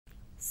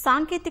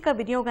సాంకేతిక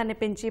వినియోగాన్ని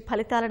పెంచి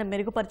ఫలితాలను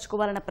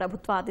మెరుగుపరుచుకోవాలన్న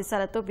ప్రభుత్వ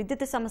ఆదేశాలతో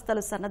విద్యుత్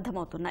సంస్థలు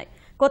సన్నద్దమవుతున్నాయి.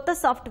 కొత్త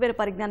సాఫ్ట్వేర్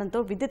పరిజ్ఞానంతో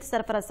విద్యుత్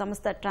సరఫరా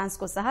సంస్థ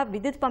ట్రాన్స్కో సహా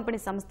విద్యుత్ పంపిణీ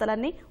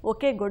సంస్థలన్నీ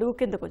ఒకే గొడుగు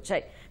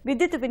కిందకొచ్చాయి.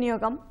 విద్యుత్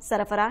వినియోగం,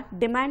 సరఫరా,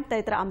 డిమాండ్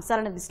తదితర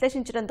అంశాలను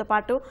విశ్లేషించడంతో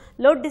పాటు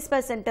లోడ్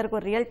డిస్పాచ్ సెంటర్కు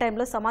రియల్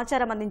టైంలో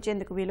సమాచారం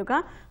అందించేందుకు వీలుగా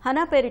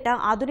హనా పేరిట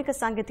ఆధునిక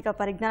సాంకేతిక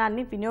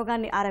పరిజ్ఞానాన్ని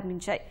వినియోగాన్ని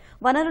ఆరంభించాయి.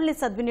 వనరుల్ని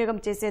సద్వినియోగం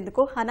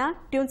చేసేందుకు హనా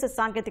ట్యూన్స్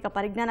సాంకేతిక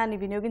పరిజ్ఞానాన్ని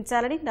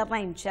వినియోగించాలని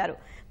నిర్ణయించారు.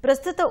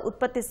 ప్రస్తుత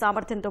ఉత్పత్తి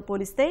సామర్థ్యంతో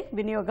పోలిస్తే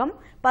వినియోగం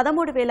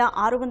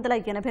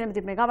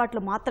 13,688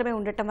 మెగావాట్లు మాత్రమే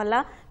ఉండటం వల్ల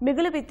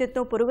మిగులు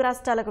విద్యుత్ను పొరుగు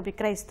రాష్ట్రాలకు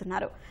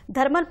విక్రయిస్తున్నారు.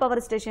 థర్మల్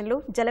పవర్ స్టేషన్లు,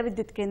 జల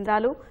విద్యుత్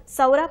కేంద్రాలు,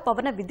 సౌర,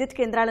 పవన విద్యుత్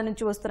కేంద్రాల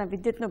నుంచి వస్తున్న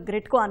విద్యుత్ను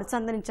గ్రిడ్కు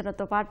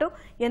అనుసంధానించడంతో పాటు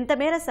ఎంత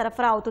మేర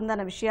సరఫరా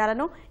అవుతుందన్న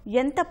విషయాలను,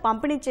 ఎంత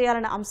పంపిణీ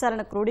చేయాలన్న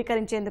అంశాలను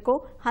క్రోడీకరించేందుకు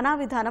హనా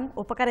విధానం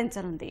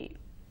ఉపకరించనుంది.